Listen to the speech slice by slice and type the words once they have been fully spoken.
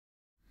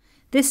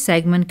This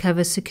segment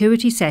covers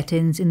security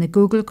settings in the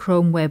Google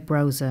Chrome web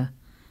browser,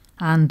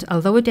 and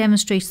although it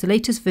demonstrates the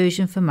latest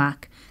version for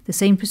Mac, the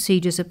same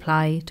procedures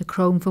apply to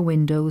Chrome for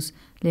Windows,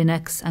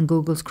 Linux and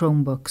Google's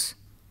Chromebooks.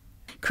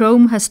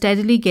 Chrome has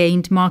steadily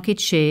gained market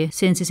share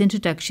since its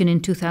introduction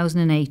in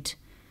 2008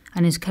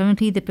 and is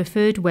currently the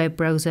preferred web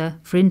browser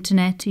for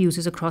Internet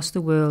users across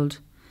the world,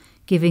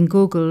 giving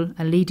Google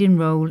a leading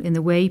role in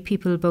the way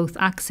people both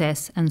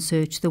access and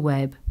search the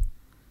web.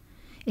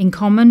 In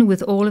common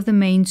with all of the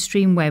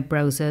mainstream web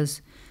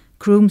browsers,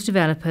 Chrome's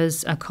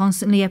developers are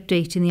constantly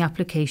updating the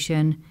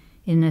application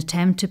in an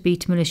attempt to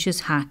beat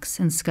malicious hacks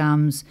and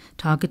scams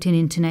targeting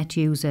Internet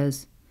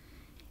users.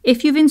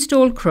 If you've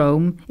installed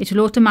Chrome, it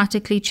will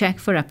automatically check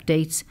for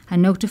updates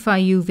and notify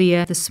you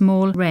via the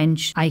small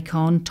wrench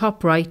icon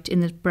top right in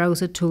the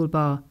browser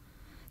toolbar.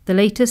 The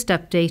latest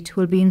update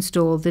will be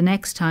installed the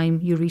next time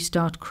you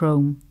restart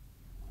Chrome.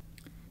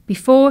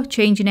 Before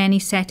changing any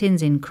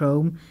settings in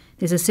Chrome,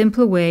 there's a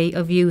simple way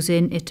of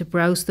using it to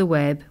browse the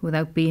web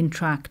without being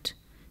tracked,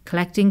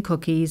 collecting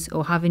cookies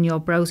or having your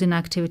browsing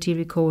activity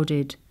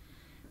recorded.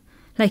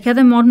 Like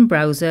other modern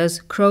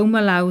browsers, Chrome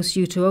allows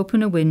you to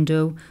open a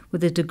window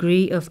with a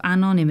degree of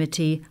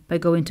anonymity by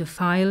going to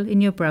File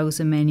in your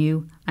browser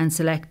menu and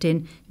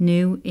selecting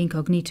New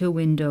Incognito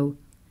Window.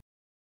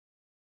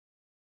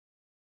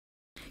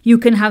 You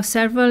can have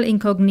several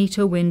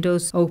incognito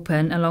windows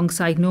open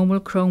alongside normal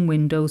Chrome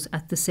windows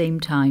at the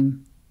same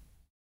time.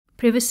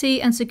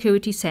 Privacy and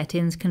security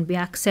settings can be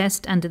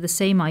accessed under the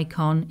same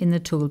icon in the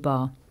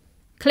toolbar.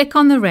 Click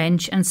on the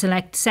wrench and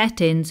select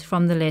Settings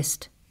from the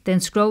list. Then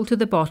scroll to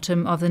the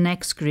bottom of the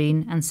next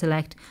screen and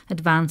select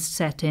Advanced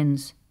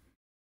Settings.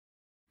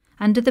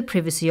 Under the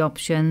privacy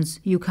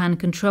options, you can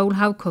control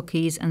how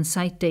cookies and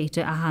site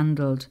data are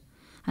handled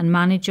and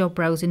manage your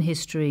browsing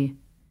history.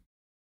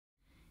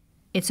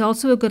 It's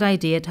also a good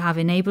idea to have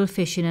Enable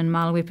Phishing and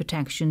Malware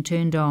Protection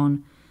turned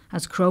on,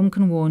 as Chrome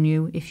can warn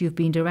you if you've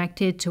been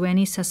directed to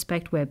any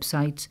suspect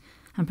websites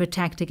and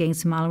protect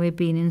against malware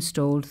being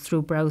installed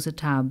through browser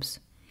tabs.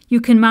 You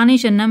can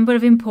manage a number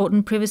of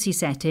important privacy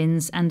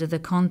settings under the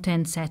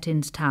Content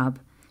Settings tab,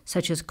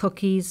 such as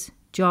cookies,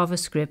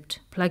 JavaScript,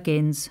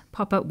 plugins,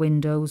 pop-up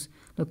windows,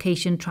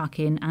 location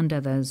tracking, and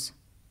others.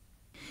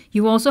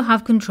 You also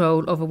have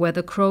control over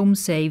whether Chrome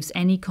saves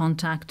any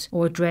contact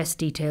or address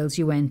details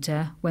you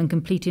enter when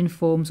completing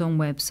forms on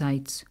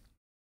websites.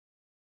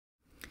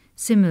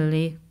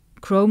 Similarly,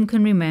 Chrome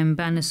can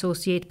remember and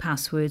associate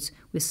passwords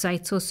with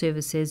sites or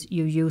services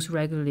you use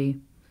regularly,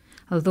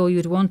 although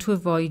you'd want to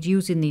avoid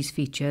using these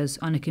features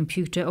on a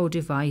computer or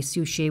device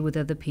you share with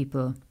other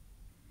people.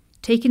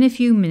 Taking a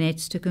few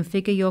minutes to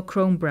configure your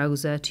Chrome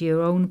browser to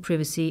your own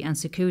privacy and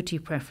security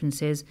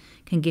preferences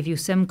can give you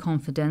some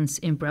confidence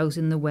in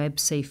browsing the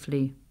web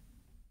safely.